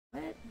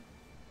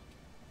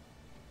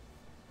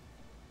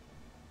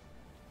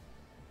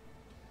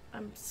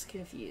I'm just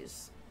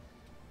confused.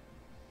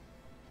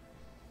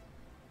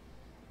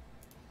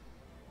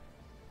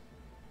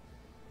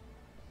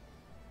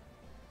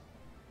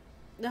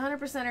 The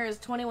 100%er is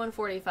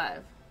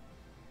 21.45.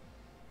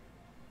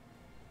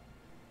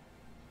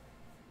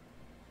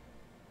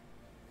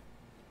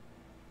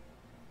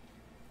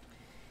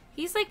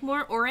 He's like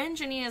more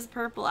orange and he has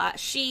purple eyes.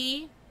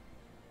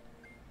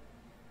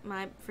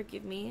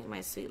 Forgive me, my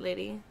sweet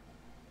lady.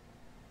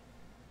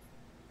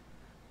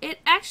 It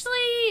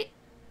actually,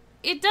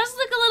 it does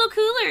look a little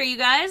cooler, you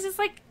guys. It's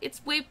like,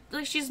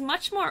 she's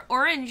much more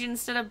orange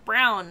instead of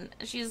brown.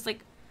 She's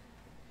like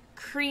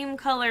cream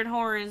colored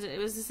horns.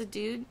 Was this a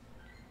dude?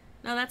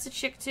 No, that's a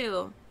chick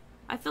too.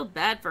 I feel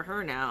bad for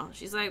her now.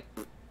 She's like,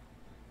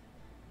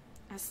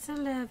 I still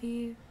love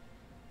you.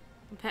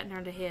 I'm patting her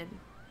on the head.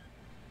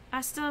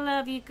 I still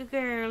love you, good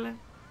girl.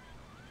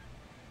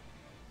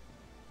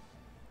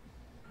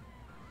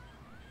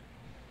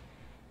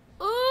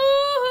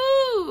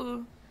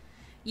 Ooh!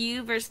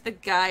 You versus the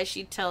guy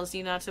she tells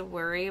you not to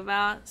worry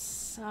about.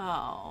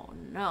 So,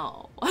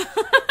 no.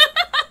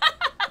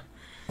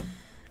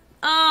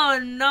 Oh,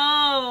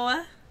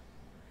 no.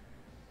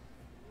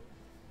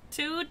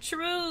 Two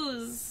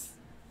truths.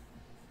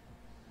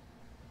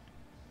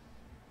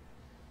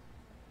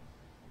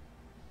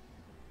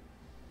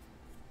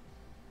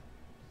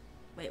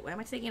 Wait, why am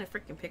I taking a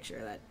freaking picture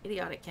of that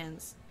idiotic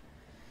Kenz?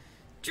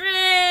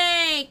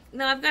 Drink!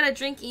 No, I've got a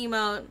drink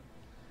emote.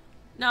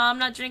 No, I'm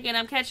not drinking.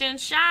 I'm catching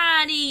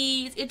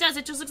shotties. It does.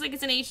 It just looks like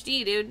it's in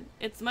HD, dude.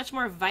 It's much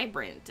more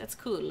vibrant. That's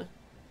cool.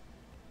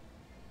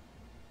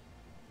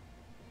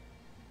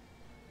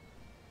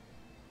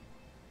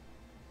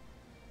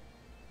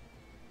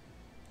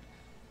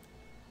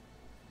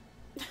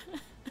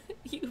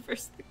 You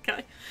versus the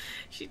guy.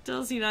 She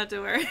tells you not to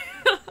worry.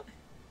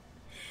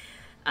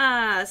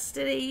 Ah,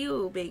 steady,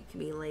 you make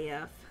me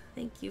laugh.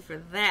 Thank you for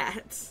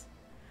that.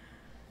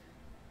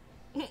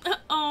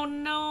 Oh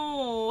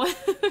no.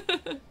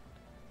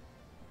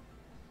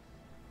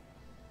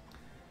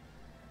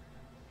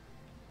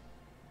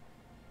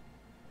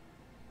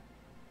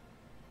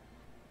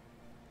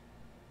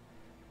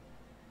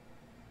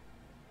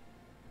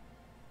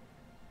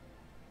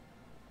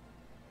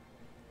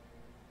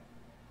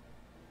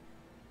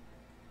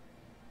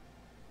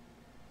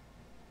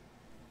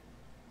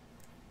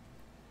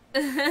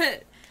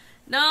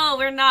 No,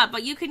 we're not,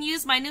 but you can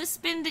use my new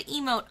spin to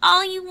emote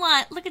all you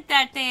want. Look at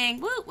that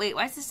thing. Woo, wait,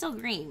 why is it still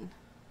green?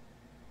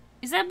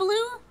 Is that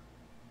blue?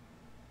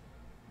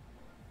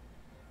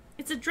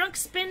 It's a drunk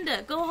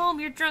Spinda. Go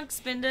home, you're drunk,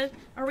 Spinda.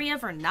 Are we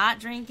ever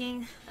not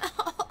drinking?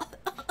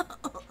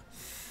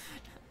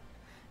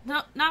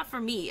 No, not for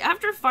me.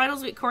 After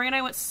finals week, Corey and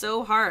I went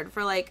so hard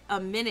for like a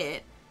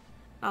minute.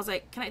 I was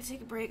like, can I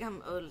take a break?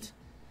 I'm old.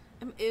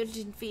 I'm old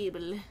and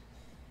feeble.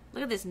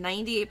 Look at this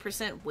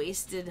 98%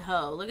 wasted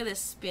hoe. Look at this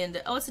spin.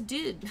 Oh, it's a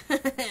dude.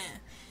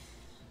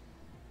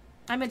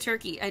 I'm a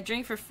turkey. I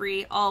drink for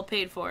free, all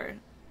paid for.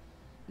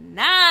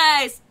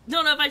 Nice!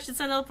 Don't know if I should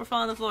send up or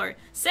fall on the floor.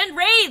 Send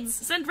raids!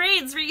 Send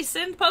raids!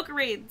 Send poker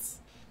raids!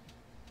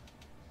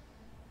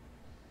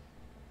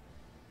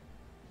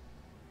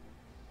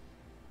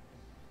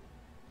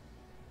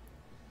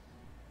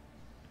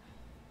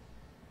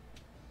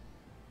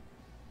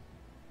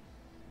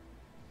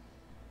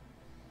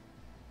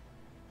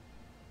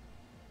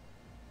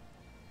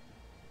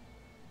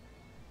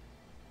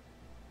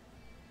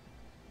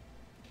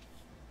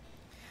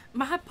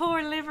 My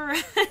poor liver.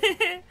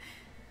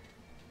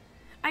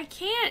 I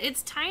can't.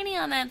 It's tiny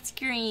on that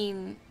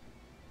screen.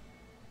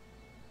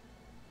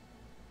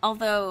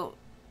 Although,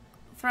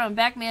 Throne,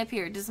 back me up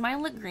here. Does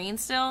mine look green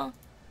still?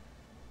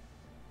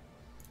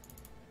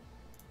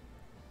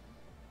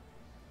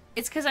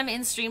 It's because I'm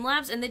in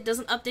Streamlabs and it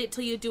doesn't update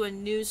till you do a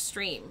new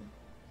stream.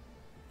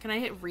 Can I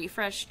hit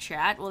refresh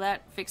chat? Will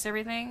that fix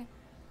everything?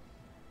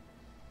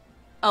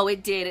 Oh,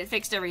 it did. It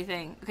fixed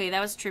everything. Okay,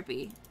 that was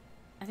trippy.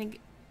 I think...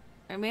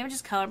 Or maybe I'm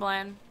just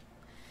colorblind.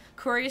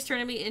 Corey is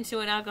turning me into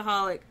an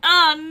alcoholic.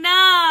 Oh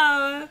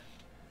no!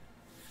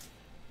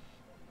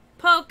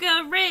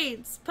 Polka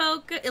raids!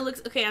 Polka... It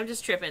looks... Okay, I'm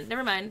just tripping.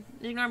 Never mind.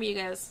 Ignore me, you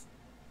guys.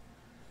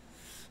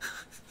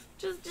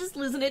 just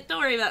losing it. Don't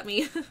worry about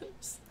me.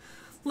 Just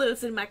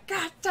losing my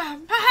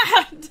goddamn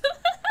mind.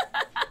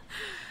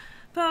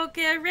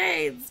 Polka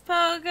raids!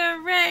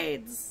 Polka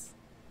raids!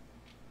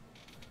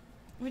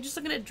 We're just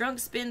looking at drunk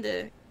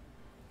Spinda.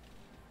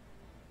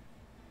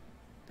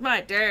 My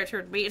dad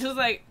turned me. It was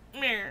like,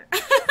 meh.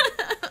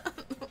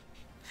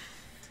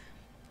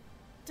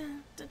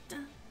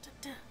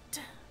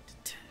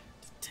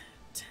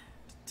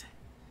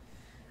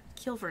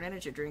 Kill for an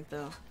energy drink,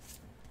 though.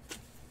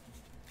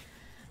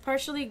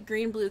 Partially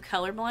green-blue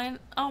colorblind.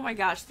 Oh my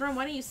gosh, Throne,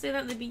 why didn't you say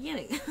that in the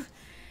beginning?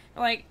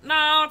 Like,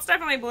 no, it's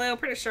definitely blue.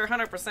 Pretty sure,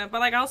 100%. But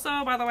like,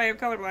 also, by the way, I'm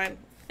colorblind.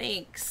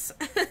 Thanks.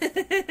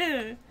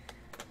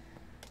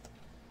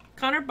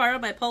 Connor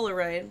borrowed my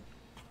Polaroid.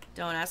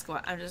 Don't ask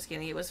why. I'm just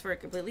kidding. It was for a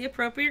completely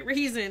appropriate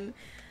reason.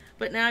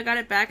 But now I got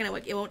it back and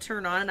it won't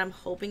turn on and I'm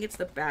hoping it's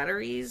the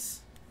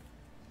batteries.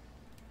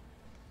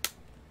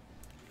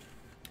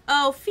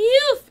 Oh,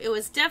 phew! It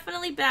was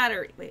definitely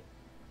battery. Wait.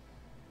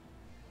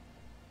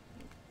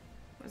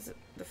 Was it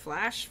the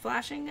flash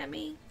flashing at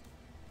me?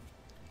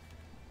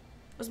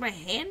 Was my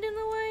hand in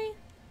the way?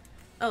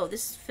 Oh,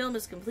 this film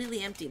is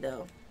completely empty,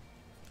 though.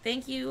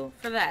 Thank you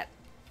for that,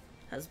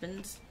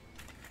 husband.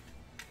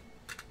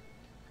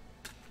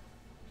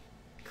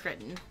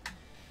 Cretin.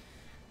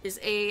 Is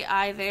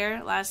AI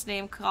there? Last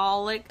name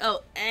Colic.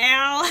 Oh,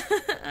 ow!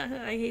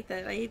 I hate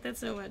that. I hate that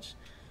so much.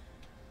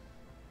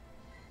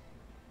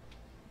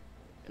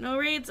 No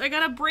raids. I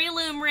got a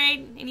Breloom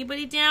raid.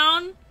 Anybody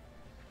down?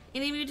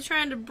 Anybody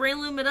trying to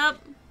Breloom it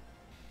up?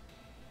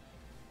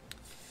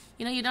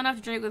 You know, you don't have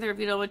to drink with her if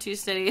you don't want to,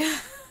 steady.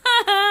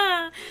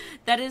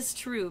 That is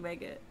true,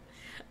 Mega.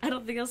 I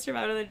don't think I'll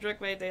survive another drunk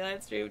by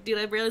daylight stream. Dude,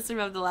 I barely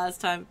survived the last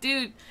time.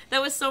 Dude,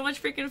 that was so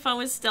much freaking fun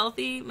with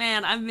Stealthy.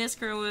 Man, I miss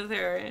going with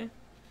her.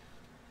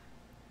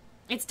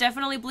 It's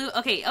definitely blue.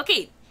 Okay,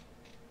 okay.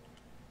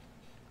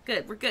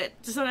 Good, we're good.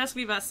 Just don't ask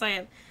me about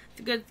Cyan.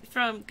 Good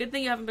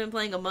thing you haven't been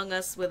playing Among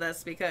Us with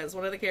us, because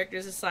one of the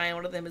characters is Cyan,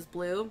 one of them is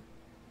blue.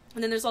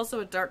 And then there's also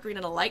a dark green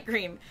and a light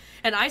green.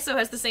 And ISO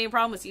has the same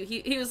problem as you.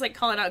 He was like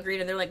calling out green,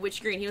 and they're like,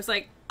 which green? He was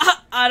like,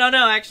 I don't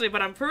know actually,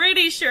 but I'm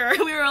pretty sure.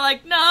 We were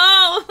like,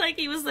 no! Like,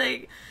 he was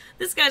like,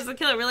 this guy's the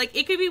killer. We're like,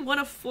 it could be one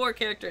of 4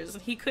 characters,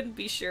 and he couldn't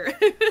be sure.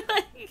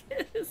 Like,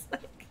 it's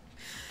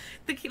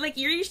like,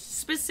 you're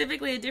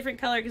specifically a different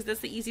color because that's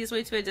the easiest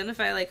way to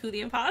identify, like, who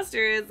the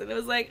imposter is. And it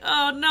was like,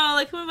 oh no,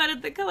 like, who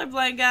invited the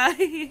colorblind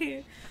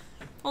guy?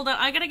 Hold on,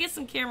 I gotta get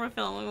some camera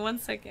film in 1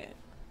 second.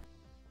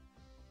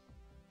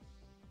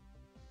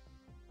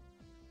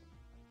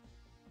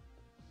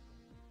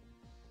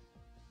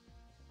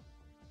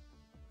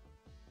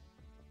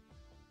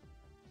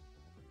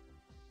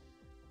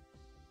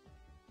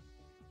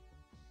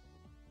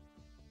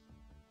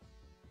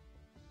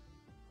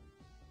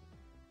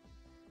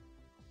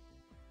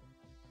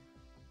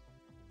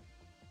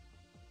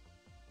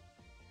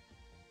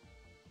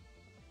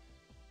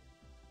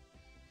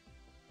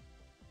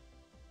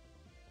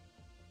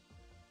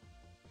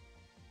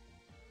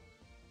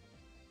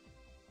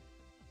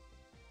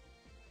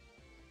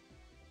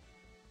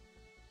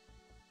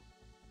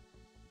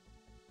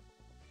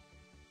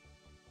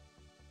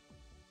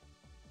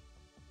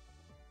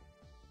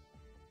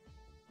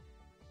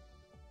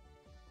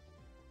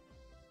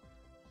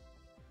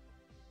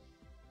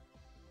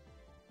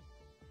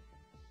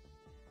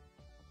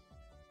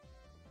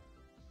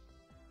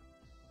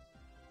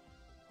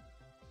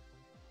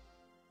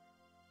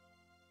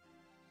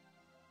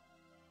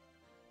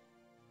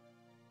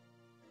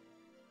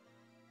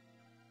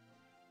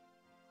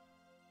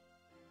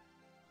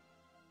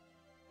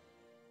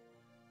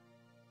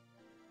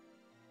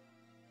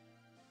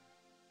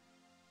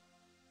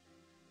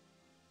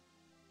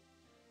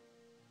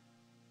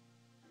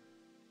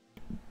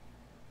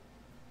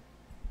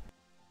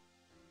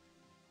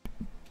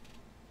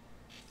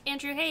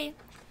 Andrew, hey.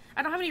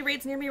 I don't have any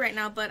raids near me right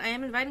now, but I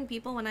am inviting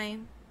people when I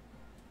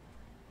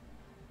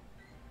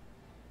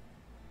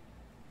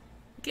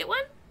get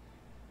one.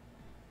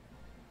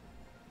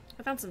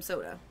 I found some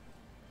soda.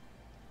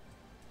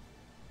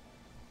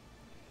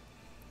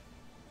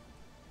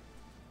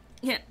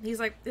 Yeah, he's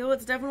like, oh,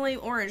 it's definitely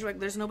orange. Like,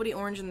 there's nobody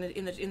orange in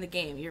the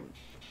game. You're.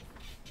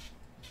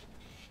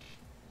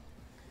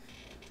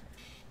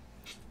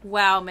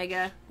 Wow,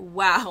 Mega.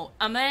 Wow.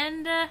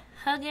 Amanda,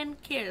 hug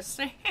and kiss.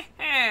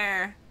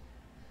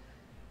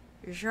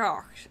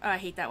 Jacques. Oh, I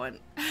hate that one.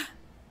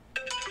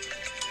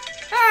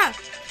 Ah!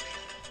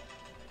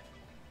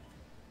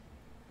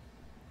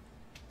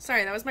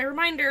 Sorry, that was my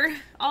reminder.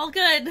 All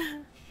good.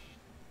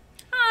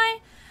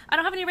 Hi. I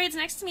don't have any raids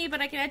next to me, but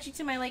I can add you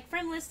to my, like,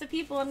 friend list of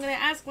people I'm gonna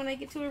ask when I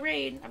get to a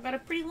raid. I've got a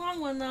pretty long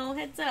one, though.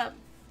 Heads up.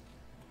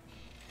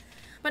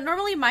 But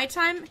normally my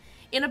time,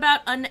 in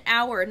about an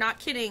hour, not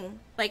kidding,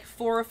 like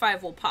 4 or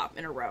 5 will pop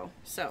in a row.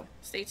 So,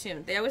 stay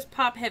tuned. They always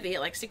pop heavy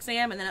at like 6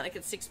 a.m. and then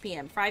at 6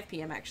 p.m. 5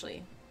 p.m.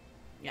 actually.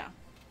 Yeah.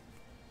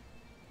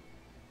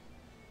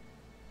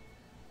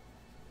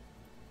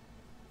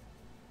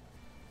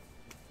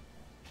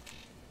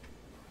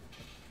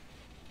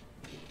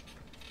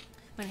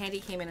 When Handy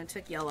came in and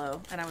took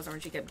yellow, and I was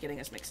orange, he kept getting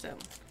us mixed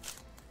up.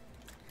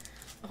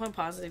 Oh, I'm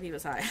positive he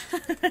was high.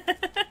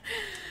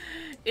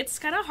 It's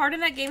kind of hard in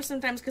that game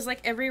sometimes, because,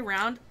 like, every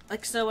round,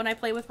 like, so when I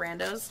play with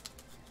randos,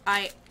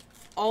 I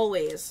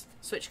always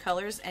switch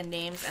colors and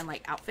names and,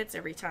 like, outfits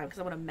every time, because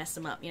I want to mess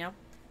them up, you know?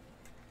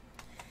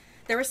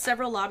 There were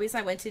several lobbies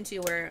I went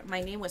into where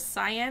my name was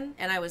Cyan,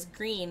 and I was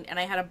green, and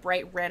I had a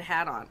bright red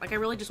hat on. Like, I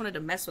really just wanted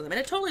to mess with them, and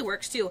it totally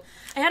works, too.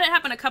 I had it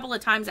happen a couple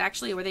of times,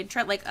 actually, where they'd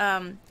try, like,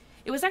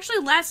 it was actually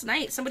last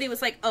night. Somebody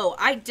was like, oh,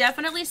 I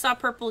definitely saw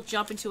Purple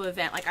jump into an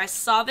event. Like, I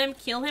saw them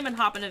kill him and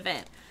hop an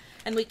event.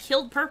 And we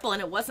killed Purple,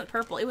 and it wasn't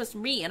Purple. It was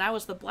me, and I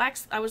was the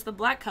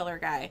black color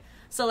guy.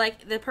 So,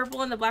 like, the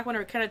purple and the black one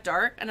are kind of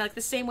dark, and, like,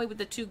 the same way with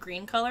the 2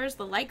 green colors.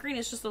 The light green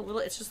is just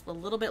it's just a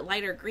little bit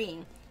lighter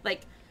green.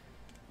 Like,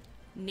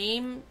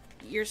 name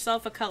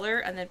yourself a color,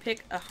 and then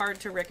pick a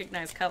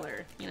hard-to-recognize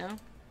color, you know?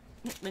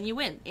 Then you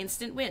win.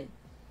 Instant win.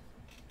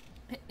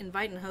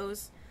 Invite and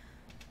hose.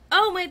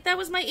 Oh, wait, that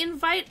was my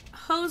invite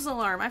hose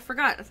alarm. I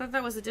forgot. I thought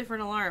that was a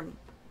different alarm.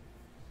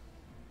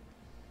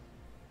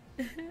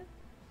 Do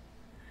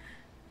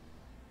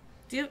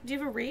you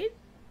have a raid?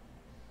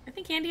 I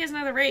think Andy has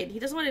another raid. He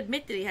doesn't want to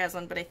admit that he has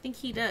one, but I think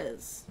he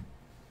does.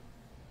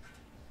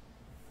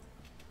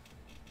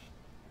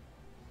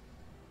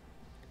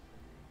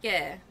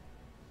 Yeah.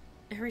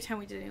 Every time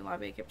we did a new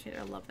lobby, I kept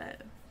changing. I love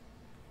that.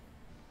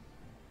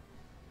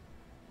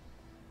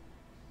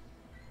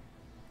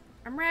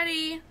 I'm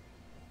ready.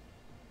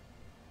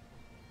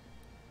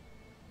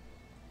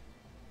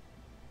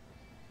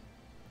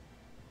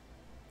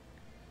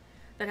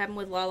 That happened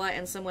with Lala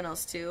and someone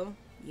else too.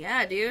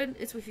 Yeah, dude.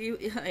 It's with you.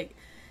 Like,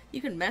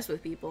 you can mess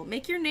with people.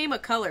 Make your name a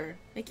color.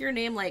 Make your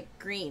name like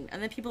green.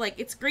 And then people like,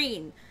 it's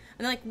green.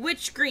 And they're like,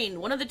 which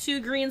green? One of the two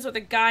greens with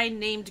a guy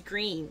named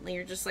Green. And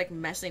you're just like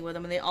messing with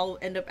them and they all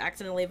end up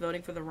accidentally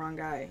voting for the wrong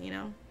guy, you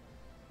know?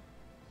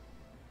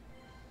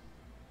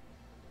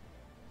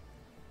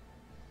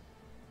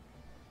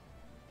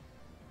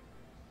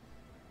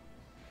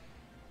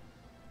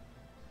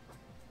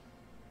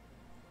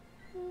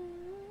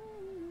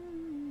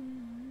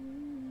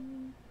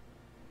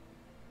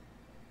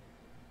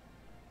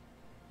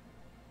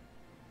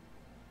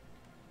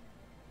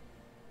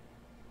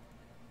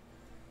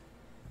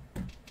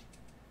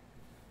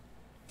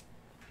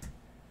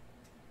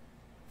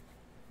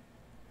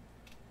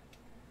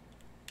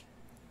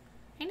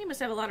 Andy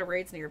must have a lot of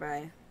raids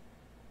nearby.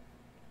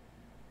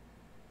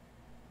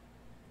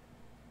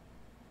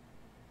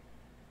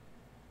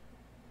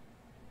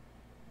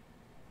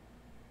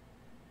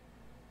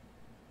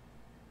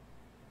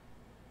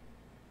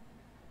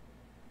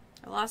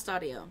 I lost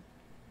audio.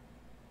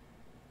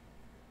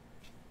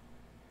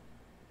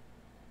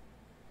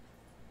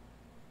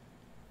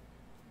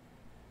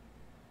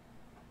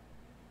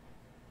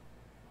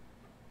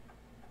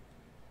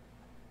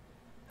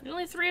 There's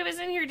only 3 of us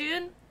in here,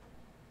 dude.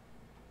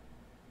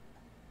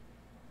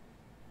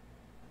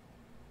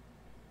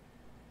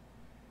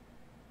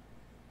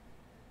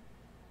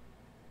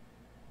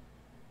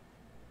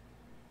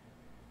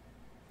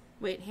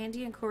 Wait,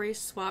 Handy and Corey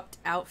swapped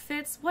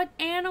outfits? What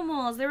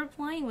animals? They were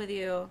playing with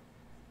you.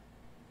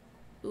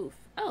 Oof.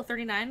 Oh,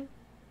 39.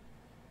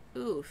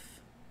 Oof.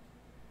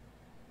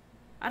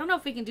 I don't know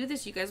if we can do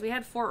this, you guys. We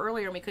had 4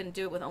 earlier and we couldn't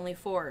do it with only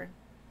 4.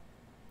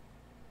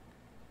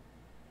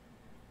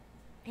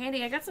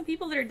 Handy, I got some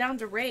people that are down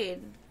to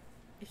raid.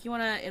 If you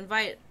want to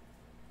invite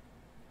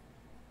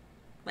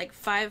like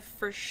 5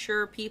 for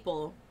sure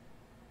people.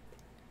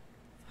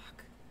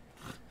 Fuck.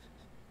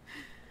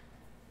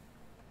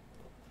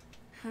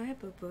 Hi,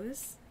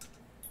 boo-boos.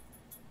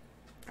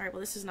 Alright, well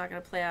this is not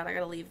going to play out. I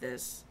gotta leave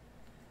this.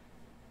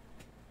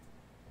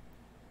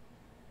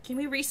 Can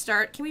we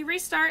restart? Can we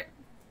restart?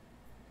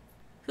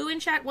 Who in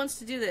chat wants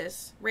to do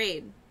this?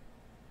 Raid.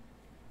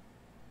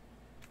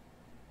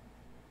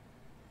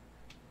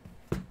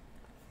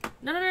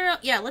 No.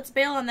 Yeah, let's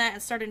bail on that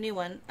and start a new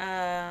one.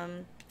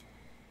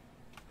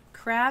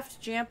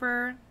 Craft,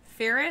 Jamper,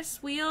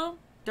 Ferris Wheel,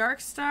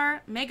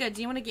 Darkstar, Mega,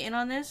 do you want to get in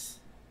on this?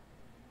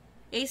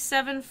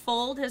 A7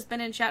 Fold has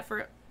been in chat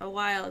for a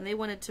while and they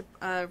wanted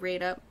to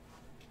raid up.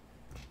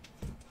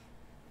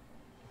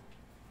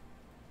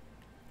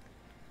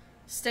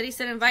 Steady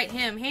said invite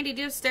him. Handy,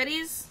 do you have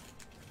steadies?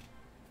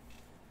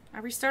 I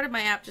restarted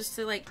my app just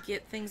to like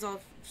get things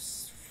all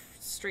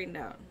straightened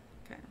out.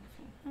 Okay.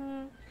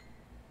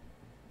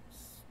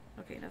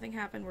 Okay, nothing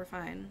happened. We're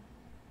fine.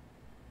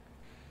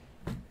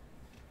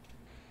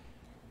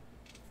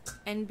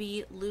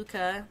 NB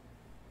Luca.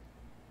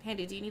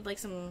 Handy, do you need like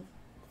some...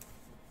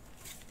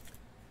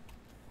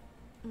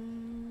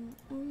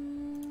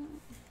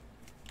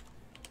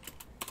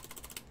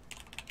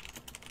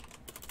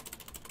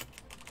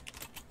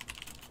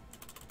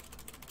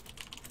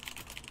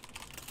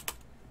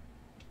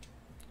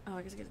 Oh,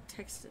 I guess I gotta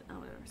text it. Oh,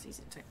 whatever. It's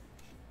easy to type.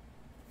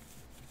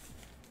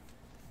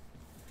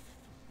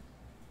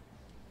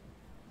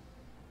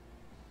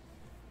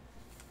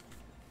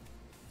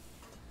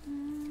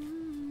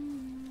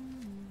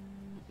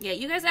 Yeah,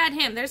 you guys add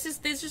him. There's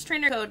just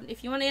trainer code.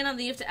 If you want in on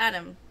the, you have to add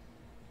him.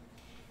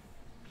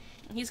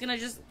 He's gonna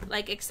just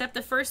like accept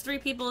the first 3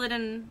 people that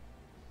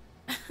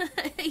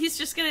he's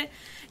just gonna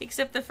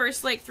accept the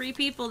first like 3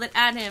 people that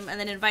add him and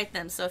then invite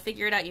them. So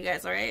figure it out, you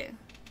guys. All right.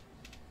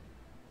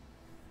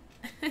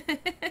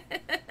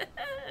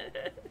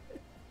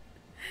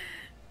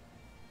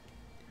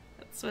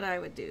 That's what I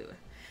would do.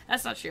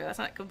 That's not true. That's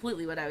not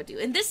completely what I would do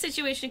in this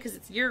situation because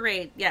it's your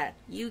raid. Yeah,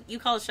 you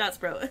call the shots,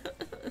 bro.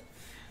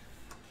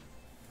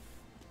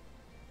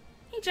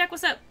 Hey, Jack,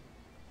 what's up?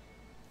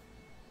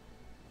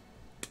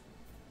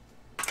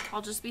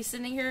 I'll just be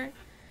sitting here.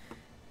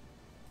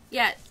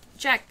 Yeah,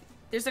 Jack,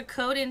 there's a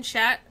code in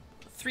chat,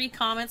 3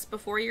 comments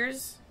before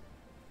yours.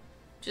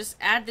 Just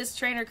add this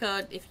trainer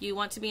code if you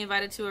want to be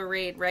invited to a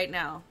raid right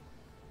now.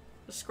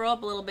 Just scroll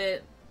up a little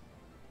bit.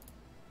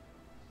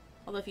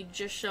 Although if you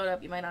just showed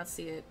up, you might not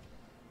see it.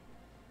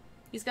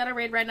 He's got a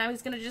raid right now.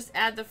 He's going to just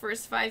add the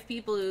first 5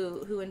 people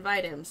who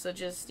invite him. So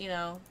just, you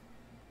know...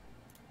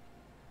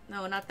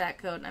 No, not that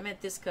code. I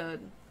meant this code.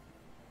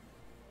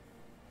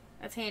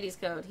 That's Handy's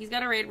code. He's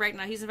got a raid right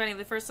now. He's inviting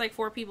the first like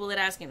 4 people that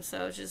ask him.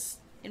 So just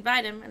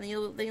invite him, and then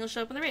you'll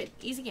show up in the raid.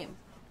 Easy game.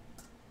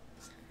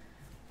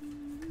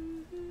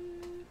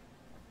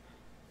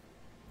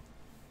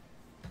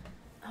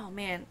 Oh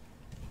man,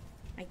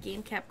 my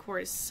game cap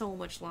cord is so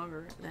much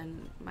longer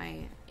than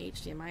my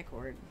HDMI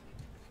cord.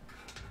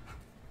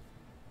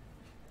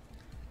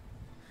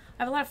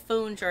 I have a lot of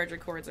phone charger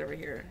cords over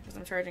here because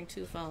I'm charging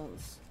 2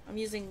 phones. I'm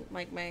using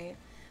like my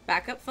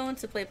backup phone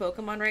to play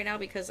Pokemon right now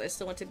because I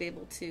still want to be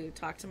able to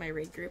talk to my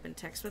raid group and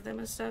text with them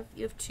and stuff.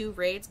 You have 2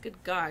 raids?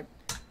 Good God.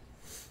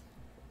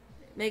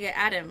 Mega,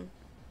 add him.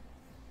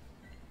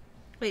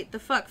 Wait, the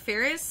fuck?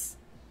 Ferris?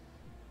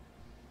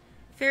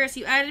 Ferris,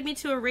 you added me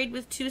to a raid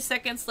with 2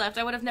 seconds left.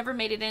 I would have never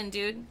made it in,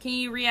 dude. Can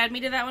you re-add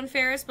me to that one,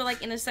 Ferris? But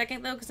like in a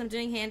second though, because I'm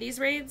doing Handy's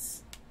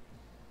raids.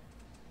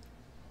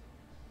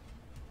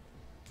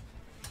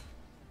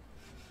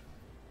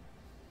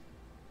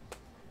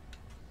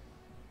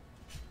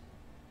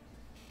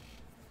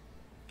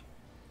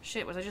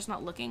 Shit, was I just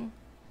not looking?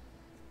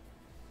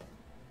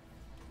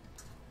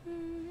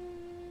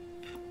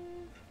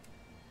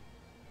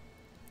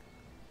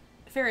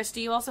 Ferris,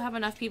 do you also have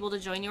enough people to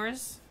join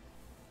yours?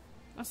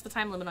 What's the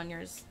time limit on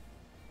yours?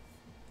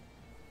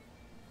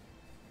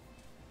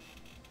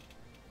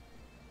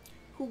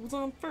 Who's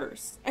on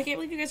first? I can't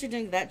believe you guys are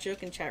doing that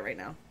joke in chat right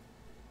now.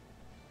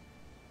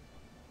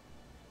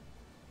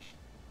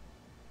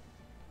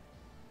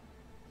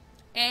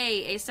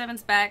 Hey,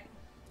 A7's back.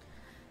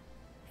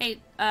 Hey,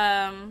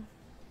 add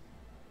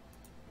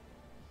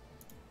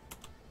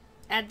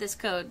this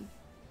code.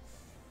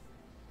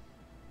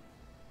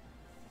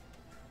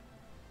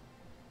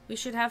 We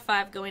should have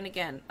 5 going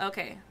again.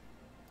 Okay.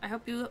 I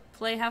hope you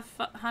play have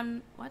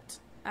fun. What?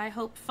 I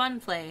hope fun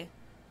play.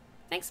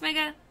 Thanks,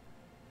 Mega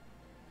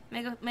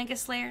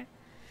Slayer.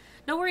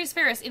 No worries,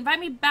 Ferris.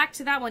 Invite me back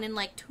to that one in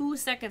like 2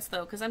 seconds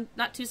though, because I'm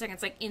not 2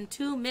 seconds, like in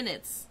 2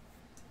 minutes.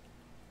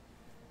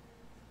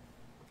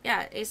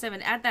 Yeah,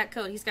 A7, add that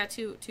code. He's got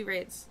two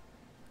raids.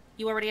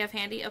 You already have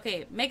Handy?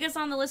 Okay, Mega's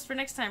on the list for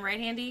next time, right,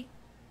 Handy?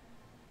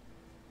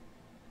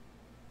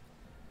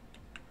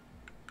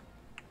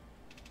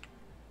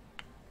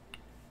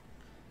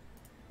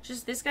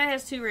 Just, this guy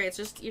has 2 raids.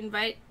 Just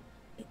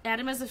add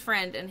him as a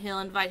friend, and he'll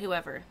invite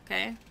whoever,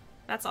 okay?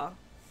 That's all.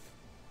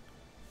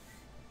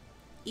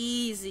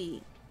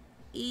 Easy.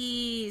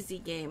 Easy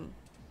game.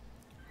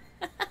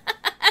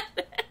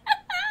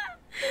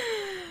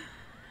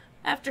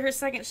 After her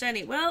second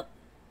shiny. Well,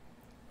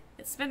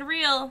 it's been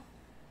real.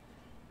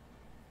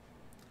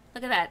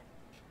 Look at that.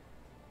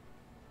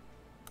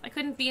 I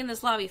couldn't be in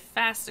this lobby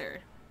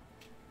faster.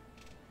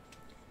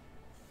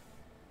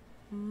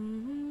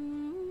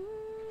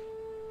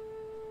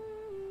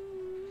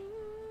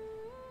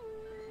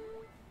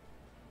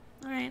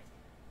 Alright.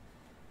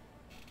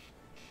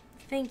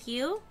 Thank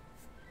you.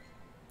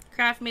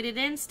 Craft made it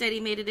in. Steady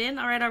made it in.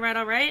 Alright, alright,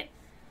 alright.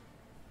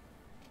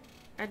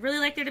 I'd really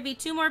like there to be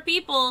 2 more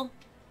people.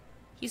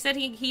 He said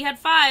he had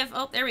 5.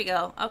 Oh, there we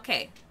go.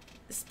 Okay.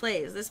 This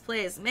plays. This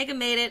plays. Mega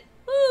made it.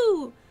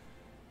 Woo!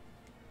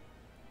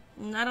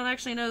 I don't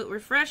actually know.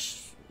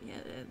 Refresh. Yeah,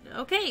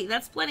 okay,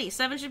 that's plenty.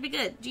 7 should be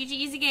good. GG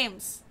easy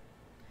games.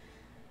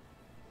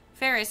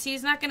 Ferris,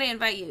 he's not going to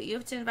invite you. You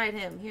have to invite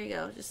him. Here you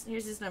go. Just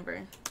here's his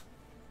number.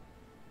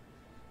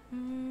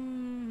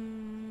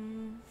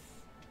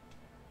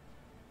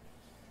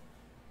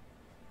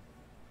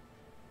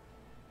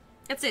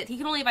 That's it. He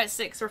can only invite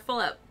 6. We're full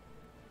up.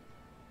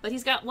 But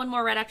he's got 1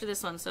 more right after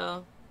this one,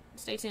 so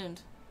stay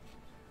tuned.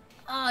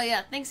 Oh,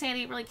 yeah. Thanks,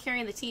 Handy. Really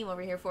carrying the team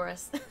over here for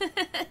us.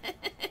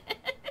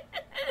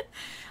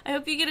 I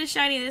hope you get a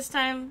shiny this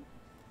time.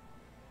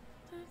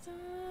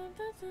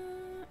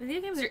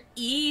 Video games are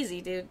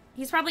easy, dude.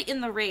 He's probably in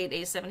the raid,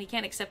 A7. He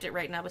can't accept it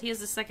right now, but he has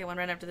the second one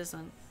right after this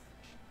one.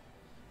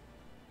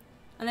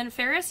 And then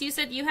Ferris, you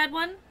said you had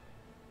 1?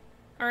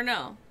 Or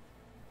no?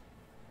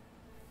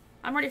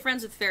 I'm already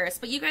friends with Ferris,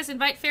 but you guys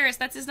invite Ferris.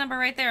 That's his number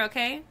right there,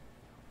 okay?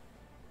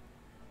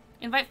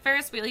 Invite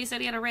Ferris Wheel. He said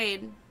he had a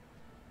raid.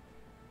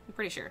 I'm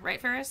pretty sure.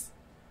 Right, Ferris?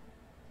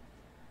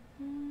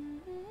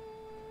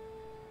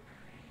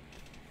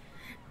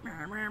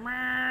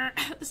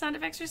 The sound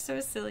effects are so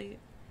silly.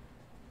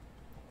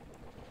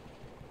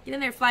 Get in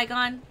there,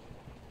 Flygon.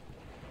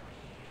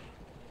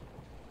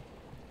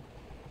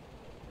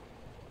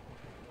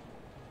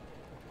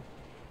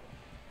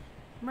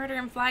 Murder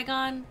him,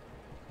 Flygon.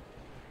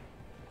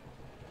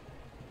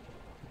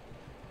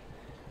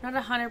 Not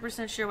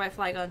 100% sure why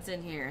Flygon's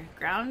in here.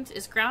 Ground?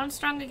 Is ground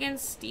strong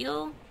against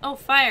steel? Oh,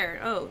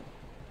 fire. Oh.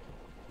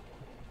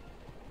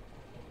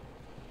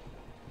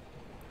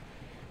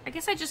 I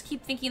guess I just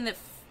keep thinking that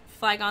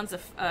Flygon's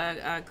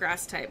a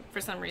grass type for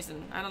some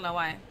reason. I don't know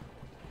why.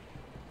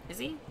 Is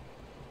he?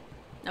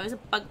 No, he's a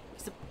bug.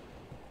 He's a...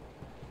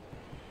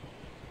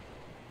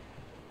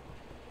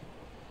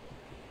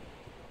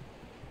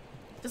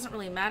 It doesn't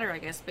really matter, I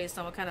guess, based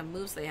on what kind of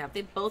moves they have.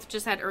 They both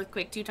just had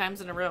Earthquake 2 times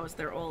in a row as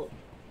their ult.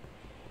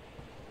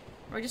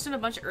 We're just doing a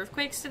bunch of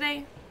Earthquakes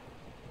today.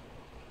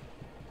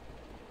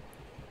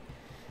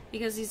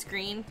 Because he's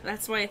green.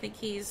 That's why I think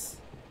he's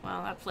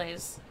Well, that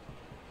plays.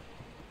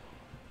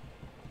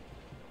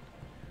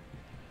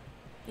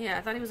 Yeah,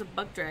 I thought he was a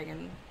bug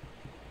dragon.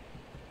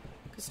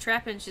 Because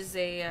Trapinch is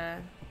a,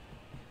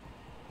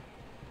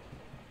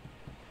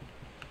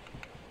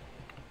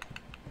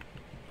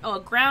 Oh, a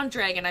ground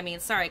dragon, I mean.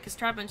 Sorry, because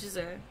Trapinch is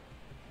a...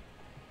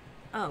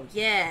 Oh,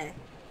 yeah.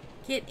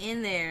 Get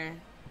in there.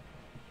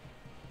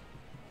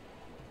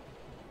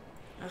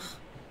 Ugh.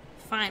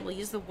 Fine, we'll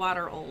use the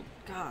water old.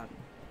 God.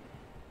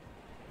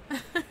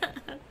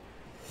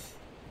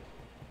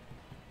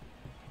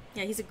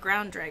 Yeah, he's a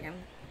ground dragon.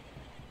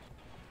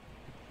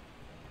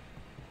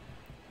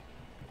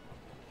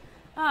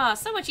 Ah, oh,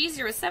 so much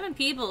easier with 7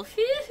 people.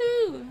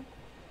 Phew-hoo.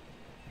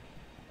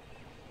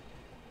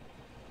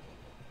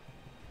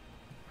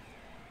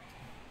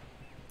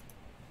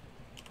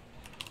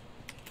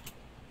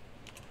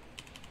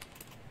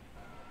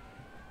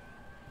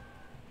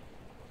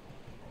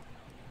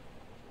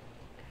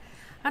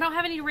 I don't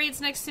have any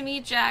raids next to me,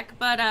 Jack,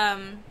 but,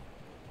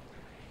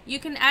 you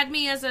can add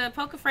me as a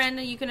Poke friend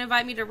and you can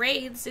invite me to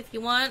raids if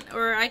you want,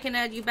 or I can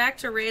add you back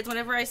to raids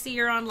whenever I see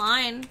you're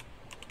online.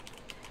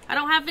 I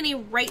don't have any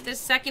right this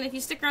second. If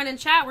you stick around in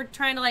chat, we're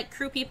trying to, like,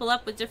 crew people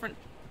up with different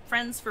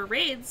friends for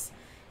raids.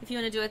 If you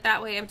want to do it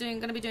that way. I'm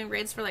gonna be doing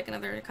raids for, like,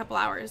 another couple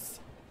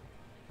hours.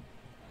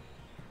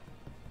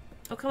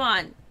 Oh, come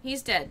on.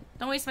 He's dead.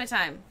 Don't waste my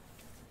time.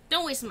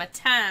 Don't waste my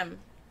time.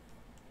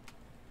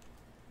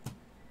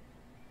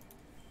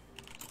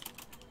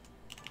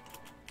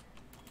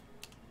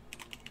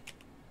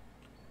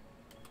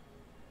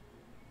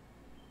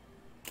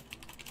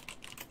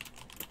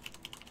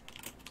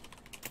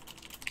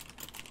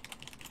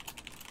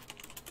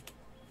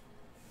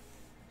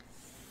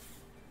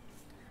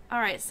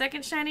 Alright,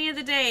 second shiny of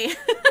the day.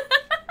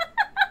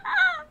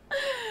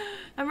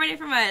 I'm ready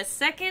for my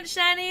second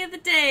shiny of the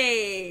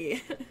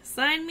day.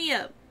 Sign me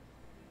up.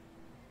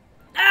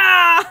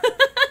 Ah!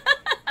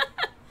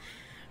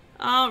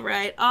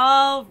 Alright,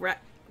 alright.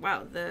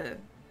 Wow, the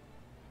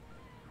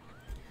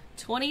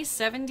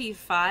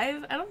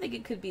 2075? I don't think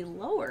it could be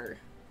lower.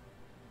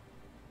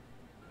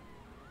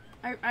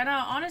 I don't,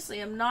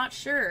 honestly, I'm not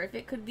sure if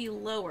it could be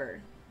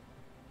lower.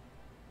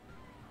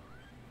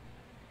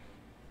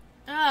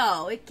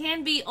 Oh, it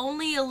can be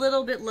only a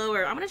little bit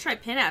lower. I'm gonna try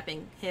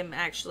pin-apping him,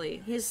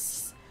 actually.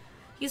 He's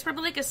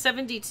probably like a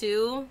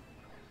 72.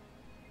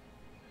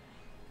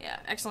 Yeah,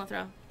 excellent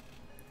throw.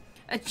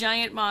 A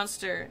giant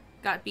monster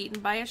got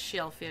beaten by a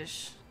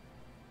shellfish.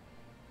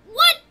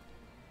 What?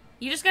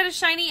 You just got a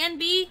shiny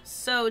NB?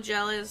 So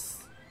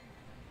jealous.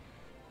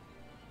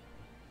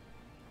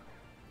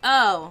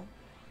 Oh.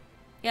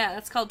 Yeah,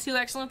 that's called 2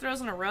 excellent throws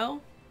in a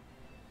row?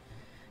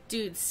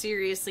 Dude,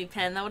 seriously,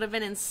 Pen, that would have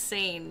been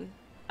insane.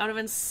 That would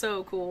have been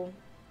so cool.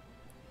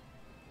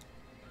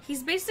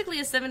 He's basically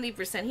a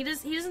 70%. He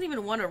doesn't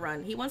even want to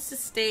run. He wants to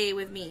stay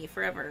with me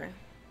forever.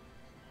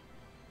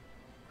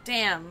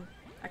 Damn.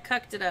 I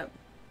cucked it up.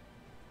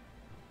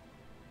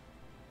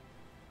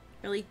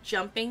 Really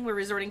jumping? We're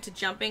resorting to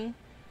jumping.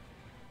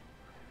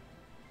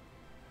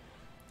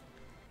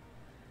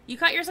 You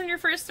caught yours on your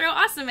first throw?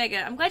 Awesome,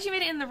 Mega. I'm glad you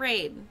made it in the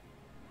raid.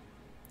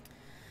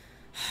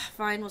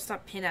 Fine, we'll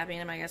stop pin-apping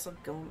him. I guess I'll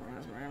go.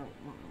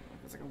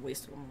 It's like a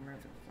waste of one.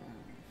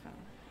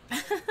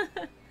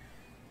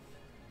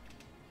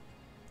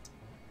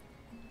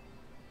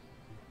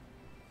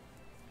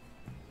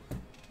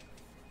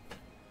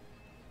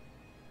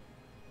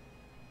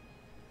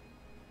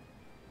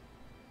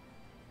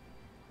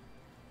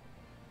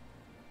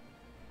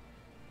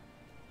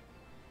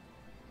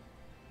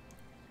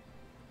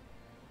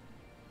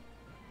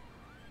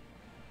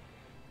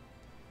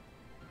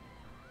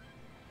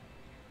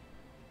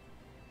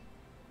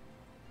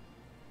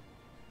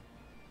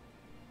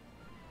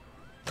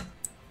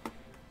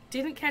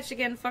 Didn't catch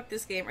again, fuck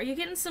this game. Are you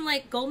getting some,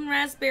 like, golden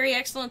raspberry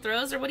excellent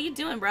throws, or what are you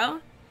doing,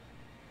 bro?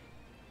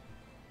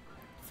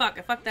 Fuck,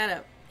 I fucked that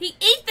up. He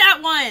ate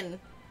that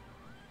one!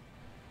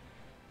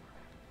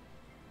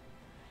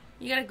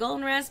 You got a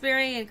golden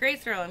raspberry and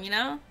great throw him, you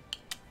know?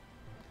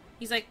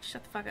 He's like,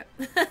 shut the fuck up.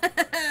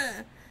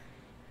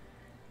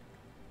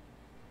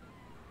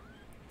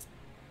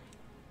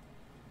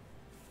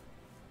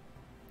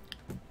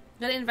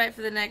 Gotta invite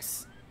for the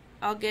next...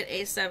 I'll get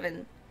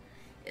A7.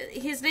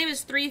 His name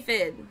is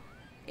 3Fid.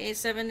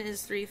 A7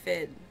 is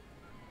 3Fid.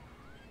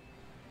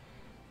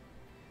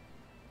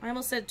 I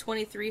almost said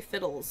 23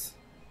 fiddles.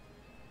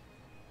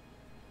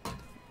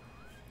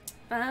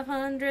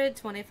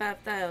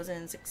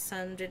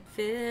 525,600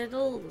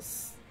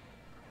 fiddles.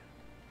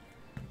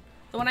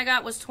 The one I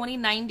got was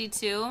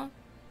 2092.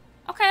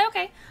 Okay,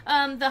 okay.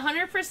 The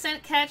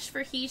 100% catch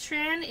for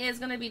Heatran is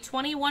going to be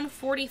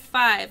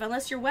 2145.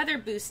 Unless you're weather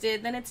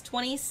boosted, then it's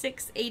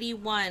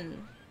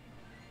 2681.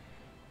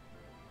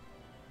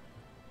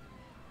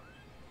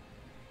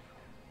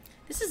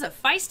 This is a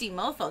feisty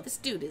mofo. This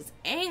dude is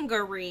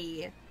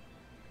angry.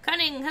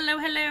 Cunning, hello,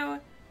 hello.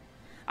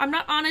 I'm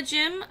not on a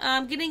gym.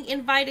 I'm getting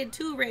invited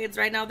to raids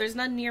right now. There's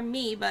none near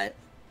me, but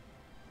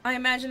I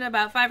imagine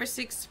about 5 or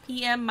 6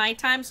 p.m. my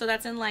time, so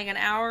that's in like an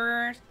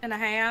hour and a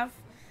half.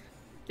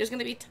 There's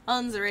gonna be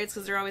tons of raids,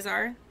 because there always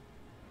are.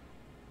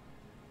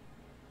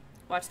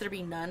 Watch there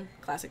be none.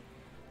 Classic.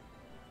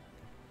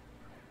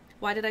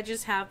 Why did I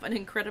just have an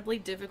incredibly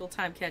difficult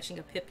time catching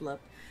a Piplup?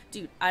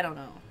 Dude, I don't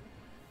know.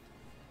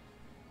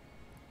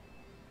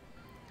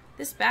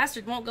 This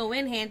bastard won't go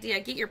in, Handy. I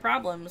get your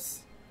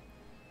problems.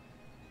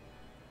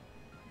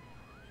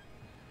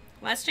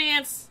 Last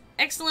chance.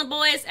 Excellent,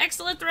 boys.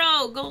 Excellent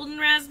throw. Golden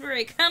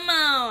raspberry. Come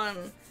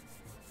on.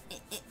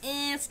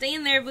 Stay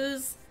in there,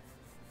 Booze.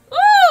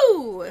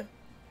 Woo!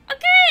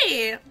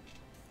 Okay.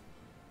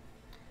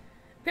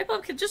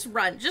 Piplup can just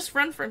run. Just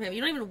run from him.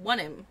 You don't even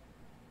want him.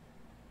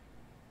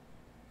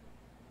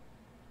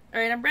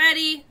 Alright, I'm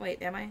ready.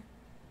 Wait, am I?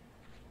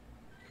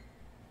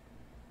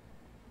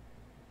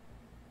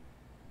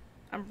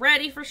 I'm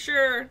ready for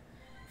sure.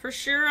 For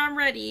sure, I'm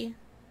ready.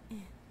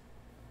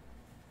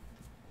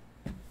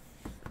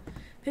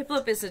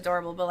 Piplup is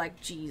adorable, but like,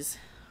 jeez.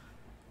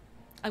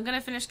 I'm gonna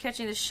finish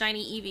catching this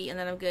shiny Eevee and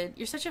then I'm good.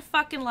 You're such a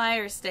fucking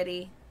liar,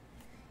 Steady.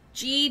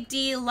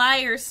 GD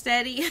liar,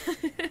 Steady.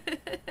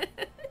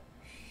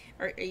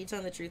 Are you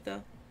telling the truth,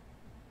 though?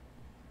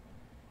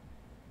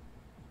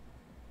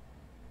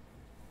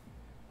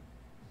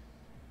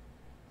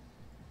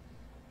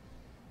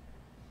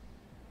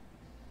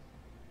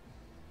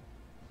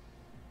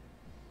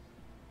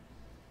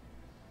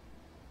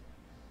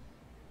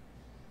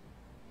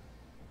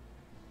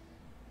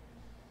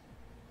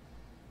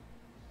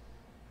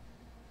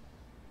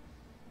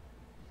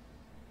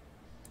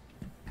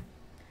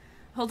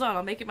 Hold on,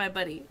 I'll make it my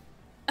buddy.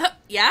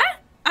 Yeah?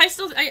 I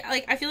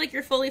feel like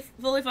you're fully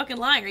fucking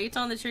lying. Are you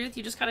telling the truth?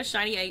 You just caught a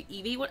shiny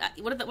Eevee? What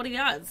are the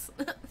odds?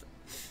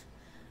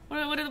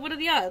 what are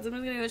the odds? I'm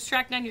just gonna go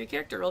track down your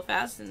character real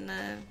fast, and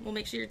we'll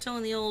make sure you're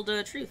telling the old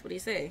truth. What do you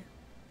say?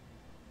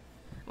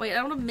 Wait, I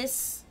don't want to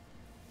miss.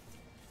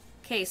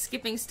 Okay,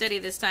 skipping Steady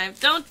this time.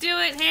 Don't do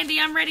it, Handy.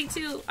 I'm ready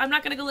too. I'm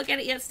not gonna go look at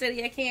it yet,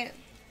 Steady. I can't.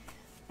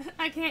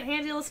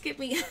 Handy will skip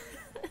me.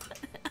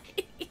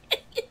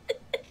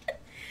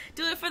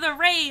 Do it for the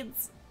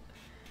raids.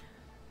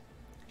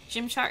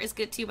 Chimchar is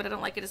good too, but I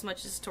don't like it as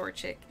much as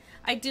Torchic.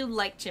 I do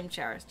like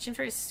Chimchar.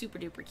 Chimchar is super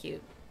duper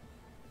cute.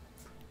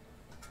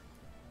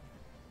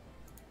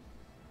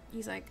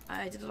 He's like,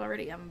 I did it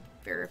already. I'm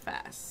very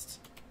fast.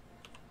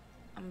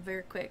 I'm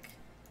very quick.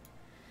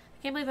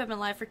 I can't believe I've been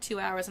live for 2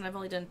 hours and I've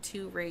only done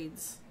 2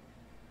 raids.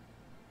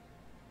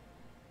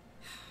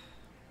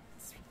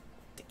 It's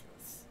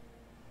ridiculous.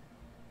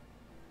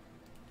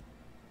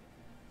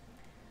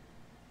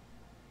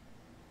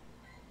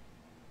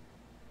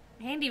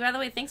 Handy, by the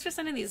way, thanks for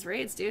sending these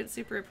raids, dude.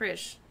 Super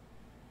appreciate.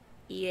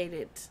 He ate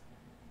it.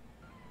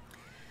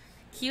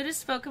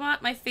 Cutest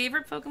Pokemon? My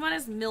favorite Pokemon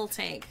is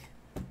Miltank.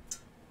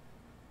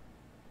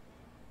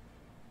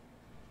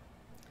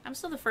 I'm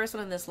still the first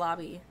one in this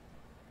lobby.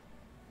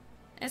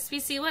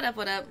 SPC, what up,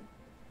 what up?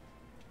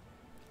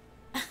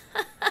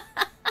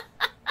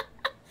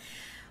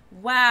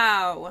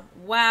 Wow.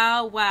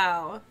 Wow,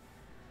 wow.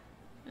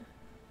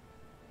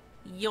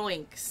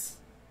 Yoinks.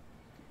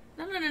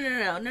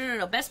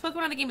 No. Best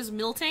Pokemon in the game is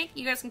Miltank.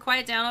 You guys can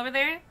quiet down over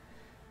there.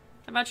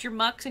 How about your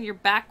mucks and your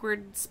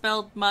backward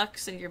spelled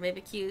mucks and your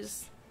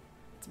Mimikyus?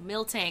 It's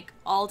Miltank.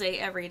 All day,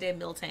 every day,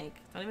 Miltank.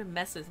 Don't even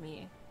mess with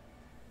me.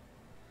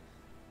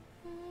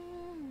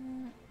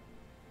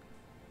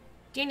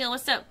 Daniel,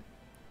 what's up?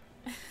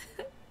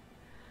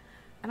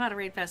 I'm out of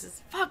raid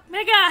passes. Fuck,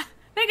 Mega!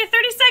 Mega,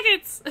 30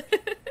 seconds!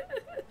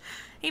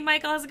 Hey,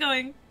 Michael, how's it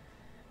going?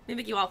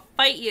 Mimikyu, I'll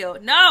fight you.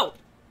 No!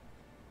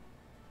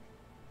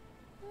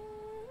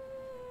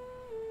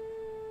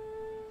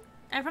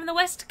 I'm from the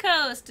West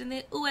Coast in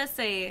the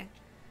USA.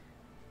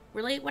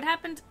 Really? What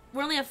happened?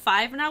 We're only at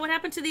 5 now? What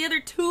happened to the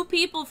other 2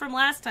 people from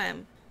last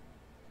time?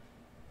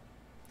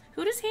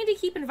 Who does Handy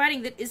keep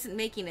inviting that isn't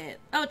making it?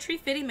 Oh, Tree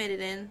Fitty made it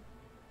in.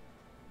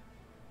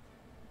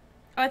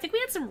 Oh, I think we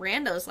had some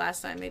randos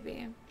last time,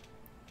 maybe.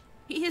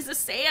 He is a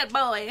sad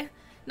boy.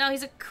 No,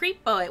 he's a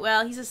creep boy.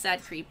 Well, he's a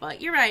sad creep boy.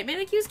 You're right.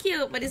 Mimikyu's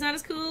cute, but he's not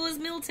as cool as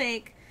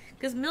Miltank.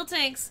 Because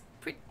Miltank's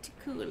pretty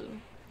cool.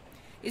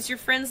 Is your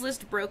friends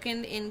list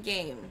broken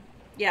in-game?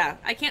 Yeah,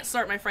 I can't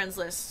sort my friends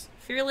list.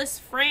 Fearless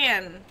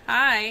Fran.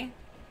 Hi.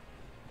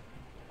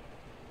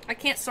 I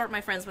can't sort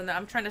my friends when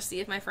I'm trying to see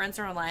if my friends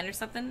are online or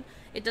something.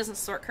 It doesn't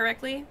sort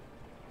correctly.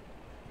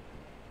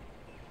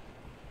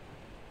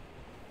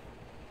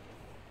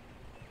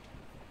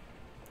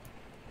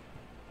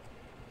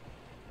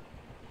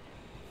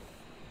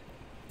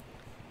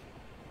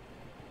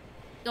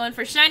 Going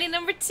for shiny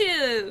number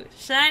 2.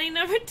 Shiny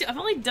number 2. I've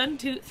only done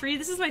 3.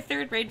 This is my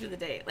 3rd raid for the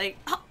day. Like,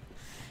 oh,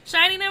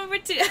 shiny number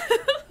 2.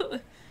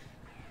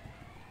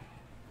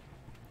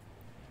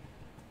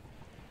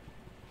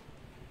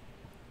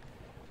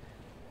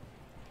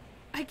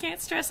 I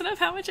can't stress enough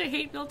how much I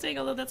hate Miltank,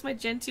 although that's my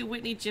Gen 2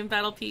 Whitney gym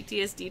battle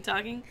PTSD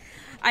talking.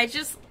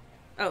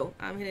 Oh,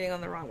 I'm hitting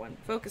on the wrong one.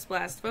 Focus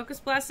Blast. Focus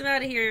Blast him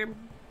out of here.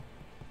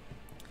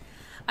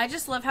 I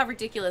just love how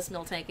ridiculous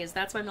Miltank is.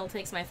 That's why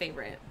Miltank's my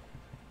favorite.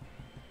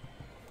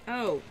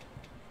 Oh.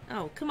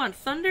 Oh, come on.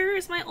 Thunder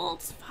is my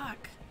ult?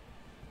 Fuck.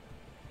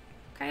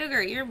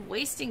 Kyogre, you're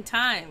wasting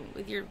time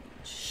with your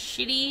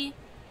shitty...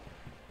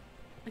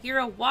 Like, you're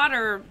a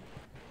water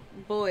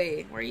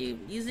boy. Why are you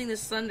using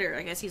this thunder?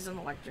 I guess he's an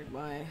electric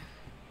boy.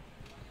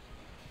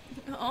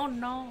 Oh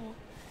no.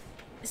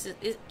 This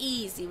is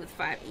easy with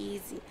 5.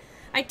 Easy.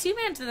 I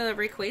two-manned the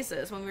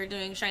Rayquazas when we were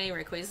doing shiny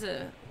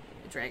Rayquaza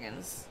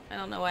dragons. I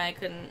don't know why I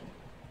couldn't.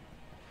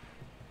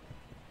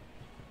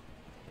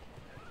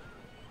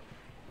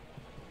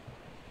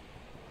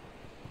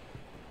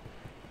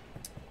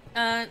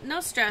 No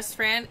stress,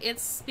 Fran.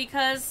 It's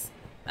because,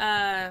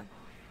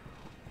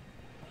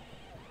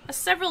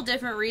 several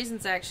different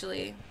reasons,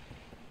 actually.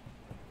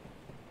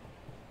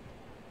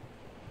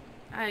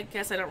 I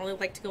guess I don't really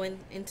like to go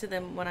into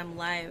them when I'm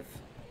live.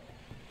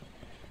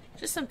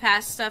 Just some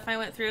past stuff I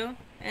went through,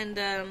 and,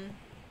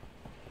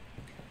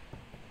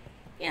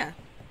 yeah.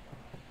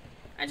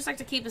 I just like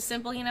to keep it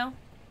simple, you know?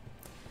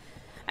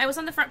 I was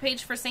on the front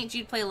page for St.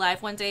 Jude Play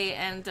Live one day,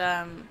 and,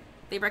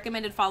 they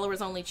recommended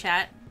followers-only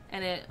chat,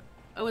 and it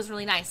was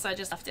really nice, so I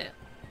just left it.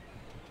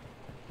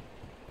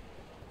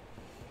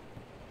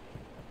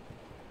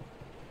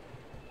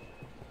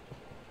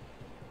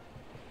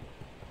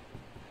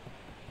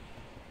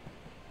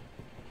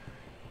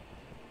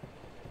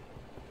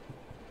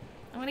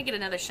 I'm gonna get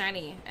another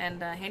shiny,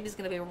 and Handy's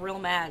gonna be real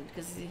mad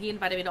because he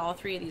invited me to all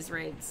 3 of these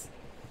raids.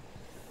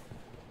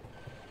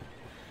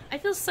 I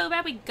feel so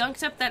bad we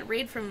gunked up that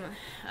raid from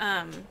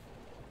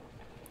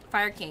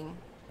Fire King.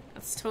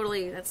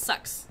 That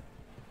sucks.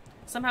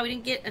 Somehow we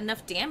didn't get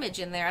enough damage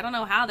in there. I don't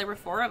know how. There were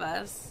 4 of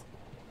us.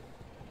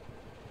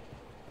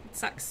 It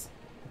sucks.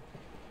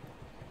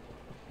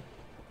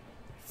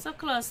 So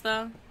close,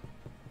 though.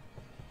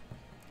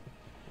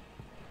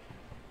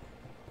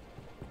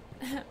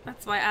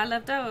 That's why I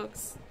love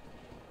dogs.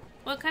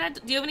 What kind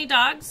of... Do you have any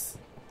dogs?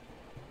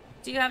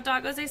 Do you have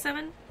doggos,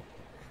 A7?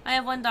 I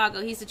have one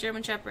doggo. He's a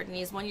German Shepherd, and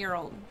he's 1 year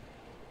old.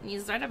 And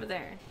he's right over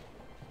there.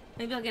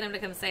 Maybe I'll get him to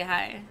come say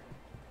hi.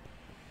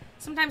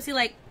 Sometimes he'll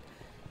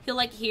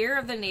hear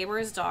of the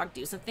neighbor's dog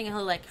do something, and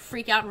he'll, like,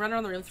 freak out and run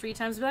around the room 3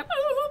 times and be like,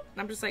 "Woo!"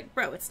 And I'm just like,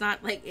 bro, it's not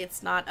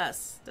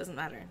us. Doesn't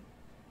matter.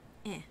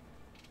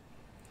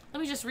 Let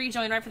me just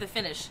rejoin right for the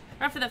finish.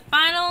 Right for the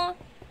final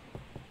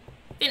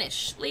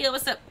finish. Leo,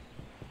 what's up?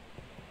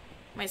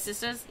 My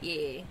sisters?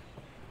 Yeah.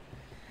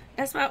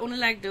 That's why I only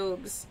like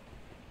dogs.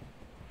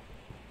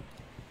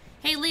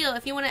 Hey, Leo,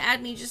 if you want to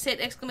add me, just hit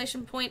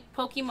exclamation point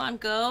Pokemon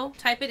Go.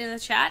 Type it in the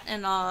chat,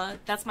 and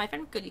that's my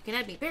friend. Good, you can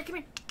add me. Bear, come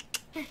here.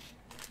 Here.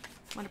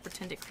 I'm going to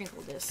pretend to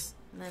crinkle this,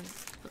 and then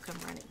he'll come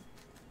running.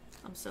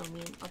 I'm so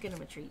mean. I'll get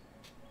him a treat.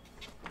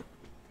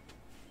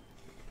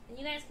 And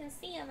you guys can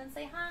see him and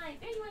say hi.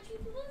 Bear, you want treat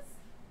for this?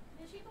 You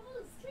want treat for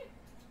this? Come here.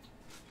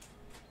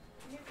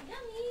 Come here for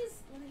yummies.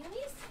 You want the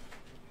yummies?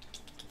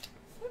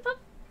 Come here, pup.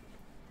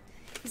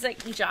 He's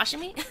like, you joshing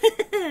me?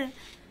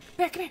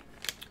 Bear, come here.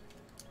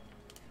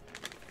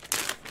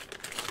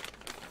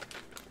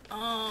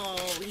 Oh,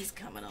 he's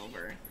coming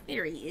over.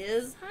 There he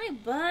is. Hi,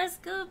 Buzz.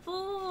 Good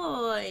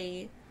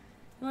boy.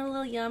 You want a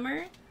little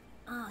yummer?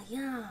 Oh,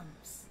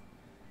 yums.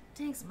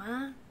 Thanks,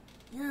 Ma.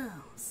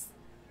 Yums.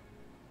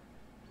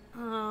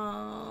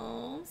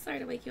 Oh, I'm sorry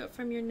to wake you up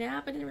from your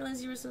nap. I didn't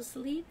realize you were so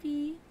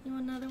sleepy. You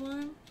want another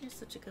one? You're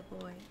such a good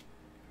boy.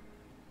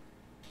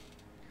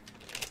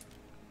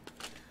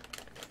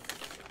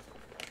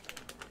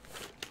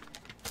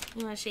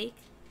 You want a shake?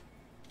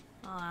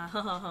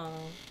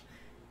 Oh,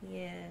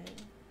 yeah.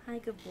 Hi,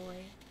 good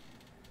boy.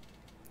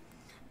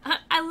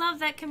 I love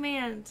that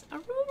command. A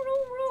roll,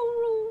 roll,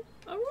 roll, roll.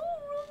 A roll,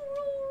 roll,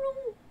 roll,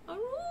 roll. A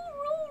roll,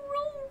 roll,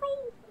 roll,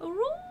 roll. A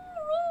roll,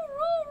 roll,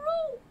 roll,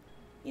 roll.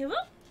 You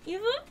up? You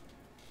up?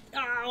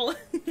 Oh.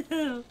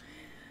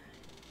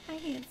 Hi,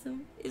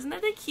 handsome. Isn't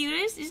that the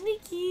cutest? Isn't he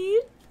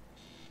cute?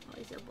 Oh,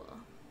 he's a ball.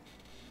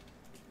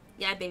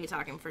 Yeah, I baby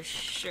talk him for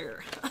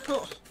sure.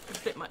 Oh, a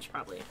bit much,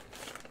 probably.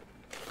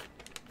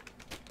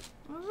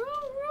 A roll,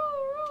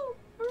 roll, roll.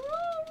 A roll,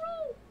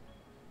 roll.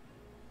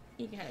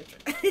 You can have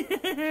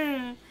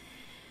it.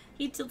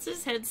 He tilts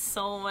his head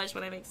so much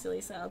when I make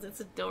silly sounds. It's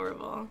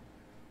adorable.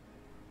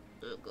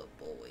 A good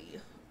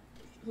boy.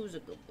 Who's a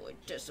good boy?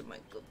 Just my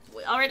good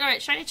boy.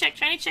 Alright. Shiny check,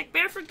 shiny check.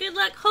 Bear for good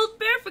luck. Hold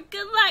bear for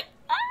good luck.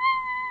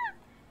 Ah!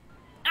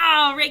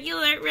 Oh,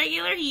 regular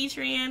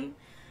Heatran.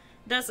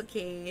 That's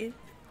okay.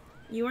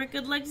 You weren't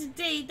good luck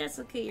today. That's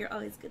okay. You're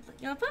always good luck.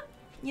 You want a pup?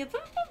 You want a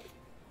pup?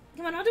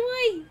 Come on, all the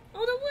way.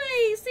 All the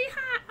way. Say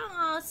hi.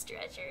 Aw,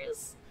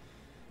 stretchers.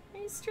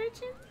 Are you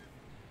stretching?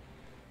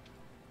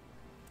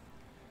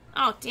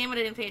 Oh, damn it,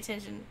 I didn't pay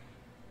attention.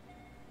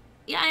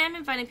 Yeah, I am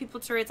inviting people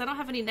to raids. I don't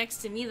have any next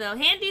to me, though.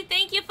 Handy,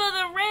 thank you for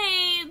the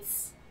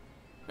raids.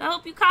 I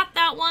hope you caught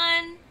that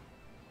one.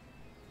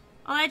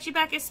 I'll add you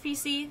back,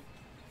 SPC.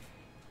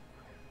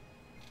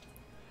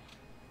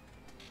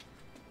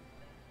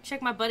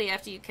 Check my buddy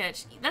after you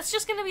catch. That's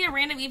just gonna be a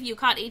random Eevee you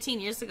caught 18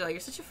 years ago. You're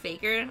such a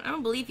faker. I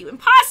don't believe you.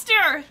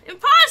 Imposter!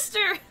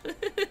 Imposter!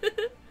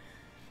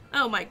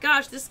 Oh my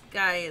gosh, this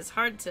guy is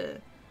hard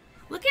to...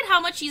 Look at how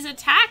much he's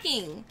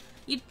attacking.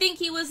 You'd think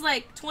he was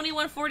like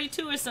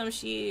 2142 or some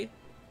shit.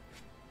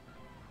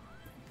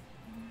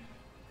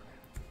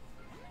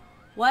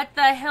 What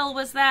the hell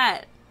was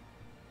that?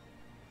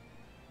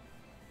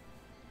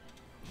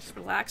 Just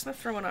relax my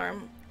throwing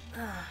arm.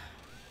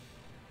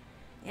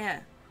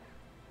 Yeah.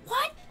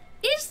 What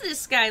is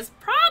this guy's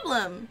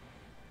problem?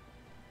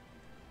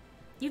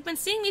 You've been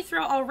seeing me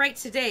throw all right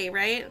today,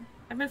 right?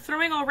 I've been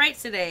throwing all right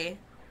today.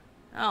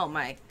 Oh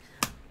my.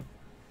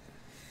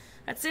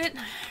 That's it.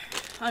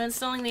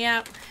 Uninstalling the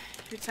app.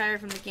 Retire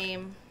from the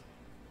game.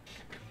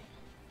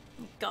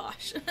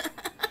 Gosh.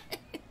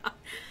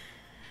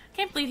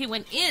 Can't believe he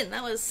went in.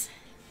 That was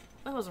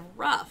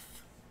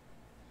rough.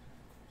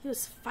 He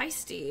was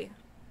feisty.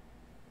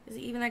 Is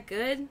he even that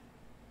good?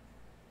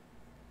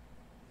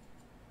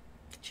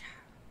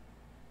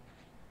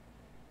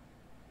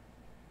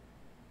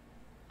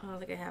 I don't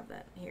think I have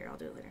that. Here, I'll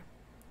do it later.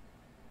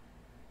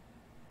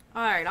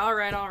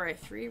 Alright.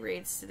 3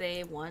 raids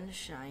today, 1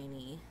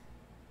 shiny.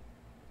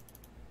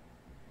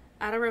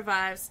 Out of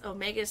revives.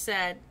 Omega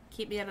said,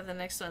 keep me out of the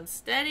next one.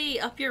 Steady,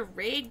 up your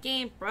raid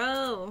game,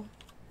 bro.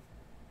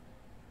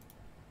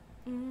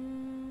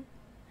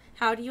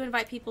 How do you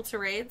invite people to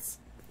raids?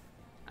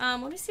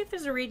 Let me see if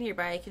there's a raid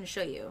nearby I can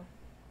show you.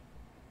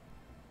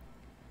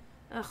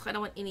 Ugh, I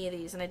don't want any of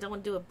these, and I don't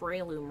want to do a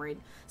Breloom raid.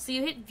 So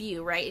you hit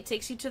view, right? It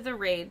takes you to the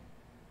raid.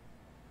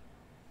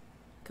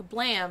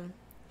 Kablam.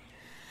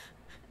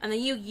 And then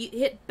you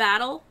hit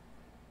battle.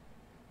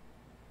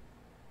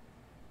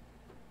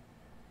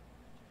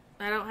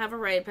 I don't have a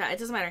raid pass. It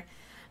doesn't matter.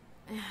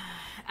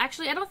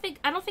 Actually, I don't think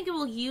it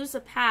will use a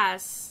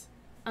pass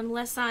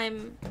unless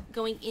I'm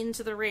going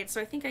into the raid.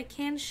 So I think I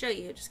can show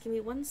you. Just give me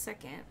 1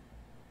 second.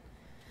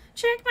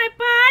 Check my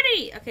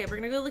body! Okay, we're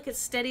gonna go look at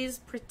Steady's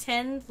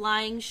pretend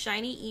lying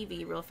shiny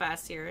Eevee real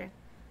fast here.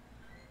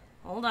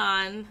 Hold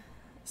on.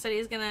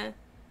 Steady's gonna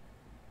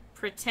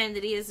pretend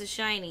that he is a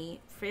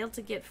shiny. Failed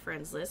to get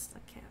friends list.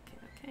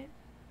 Okay.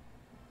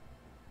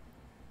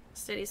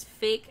 Steady's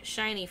fake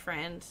shiny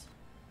friend.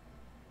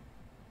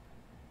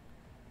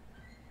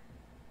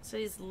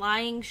 Steady's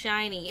lying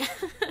shiny.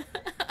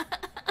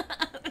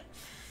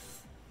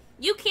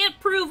 You can't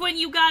prove when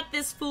you got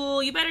this,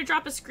 fool. You better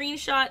drop a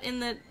screenshot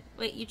in the...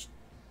 Wait, you...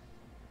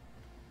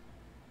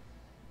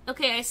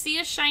 Okay, I see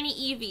a shiny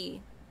Eevee.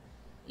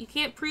 You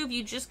can't prove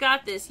you just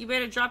got this. You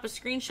better drop a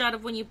screenshot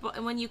of when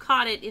you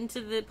caught it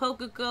into the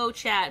PokeGo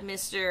chat,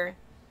 mister.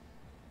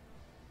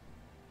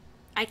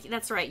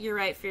 That's right, you're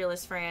right,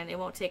 Fearless Fran. It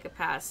won't take a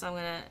pass. So I'm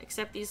going to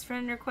accept these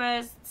friend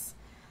requests,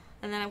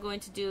 and then I'm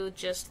going to do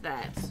just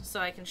that. So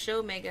I can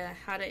show Mega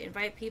how to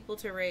invite people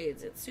to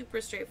raids. It's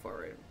super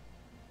straightforward.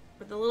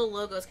 But the little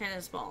logo is kind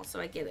of small,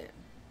 so I get it.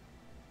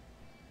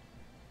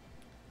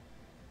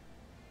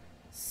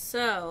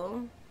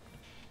 So...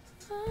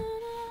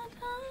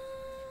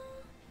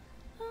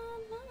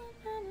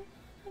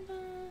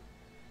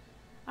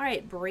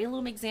 Alright,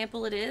 Breloom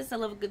example it is. I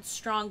love a good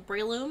strong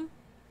Breloom.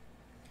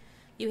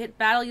 You hit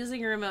battle using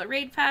your remote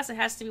raid pass. It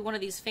has to be one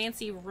of these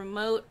fancy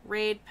remote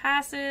raid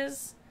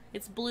passes.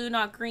 It's blue,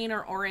 not green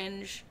or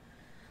orange.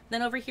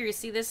 Then over here, you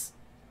see this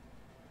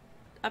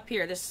up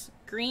here, this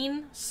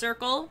green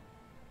circle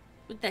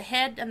with the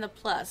head and the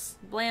plus.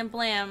 Blam,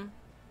 blam.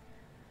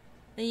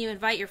 Then you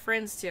invite your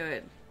friends to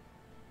it.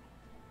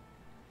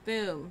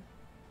 Boom.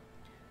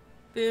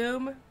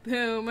 Boom,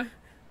 boom.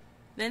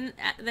 Then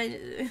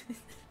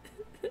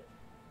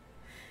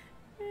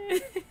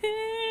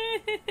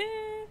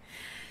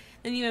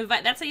then you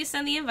invite, that's how you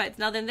send the invites.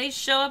 Now then they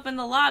show up in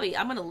the lobby.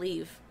 I'm gonna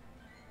leave.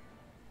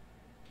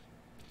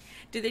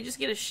 Did they just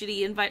get a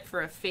shitty invite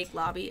for a fake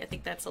lobby? I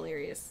think that's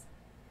hilarious.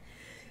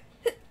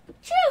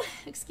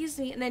 Excuse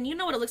me. And then you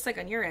know what it looks like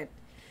on your end.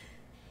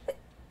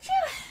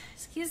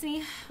 Excuse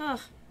me.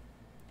 Oh.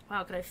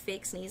 Wow, could I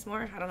fake sneeze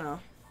more? I don't know.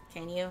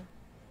 Can you?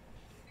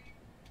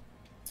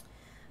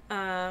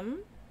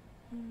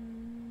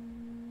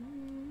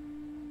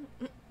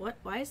 What?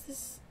 Why is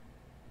this?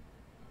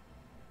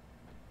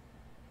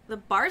 The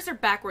bars are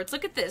backwards.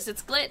 Look at this.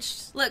 It's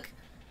glitched. Look.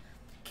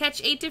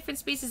 Catch 8 different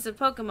species of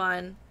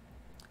Pokemon.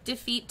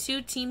 Defeat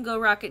 2 Team Go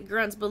Rocket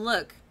Grunts. But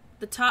look.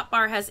 The top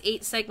bar has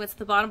 8 segments.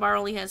 The bottom bar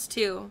only has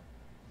 2.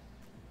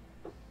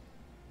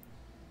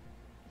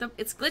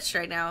 It's glitched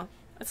right now.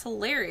 That's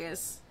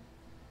hilarious.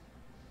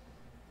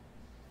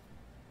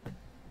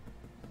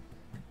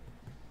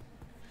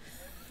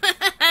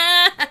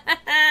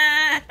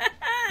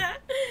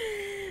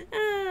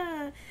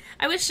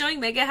 I was showing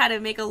Mega how to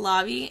make a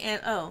lobby,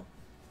 and I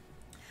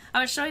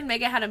was showing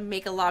Mega how to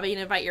make a lobby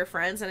and invite your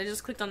friends, and I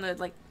just clicked on the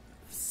like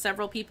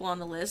several people on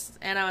the list,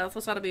 and I also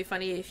thought it'd be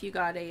funny if you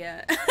got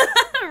a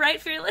right,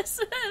 Fearless.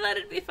 I thought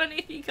it'd be funny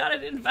if you got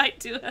an invite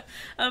to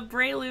a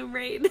Breloom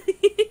raid.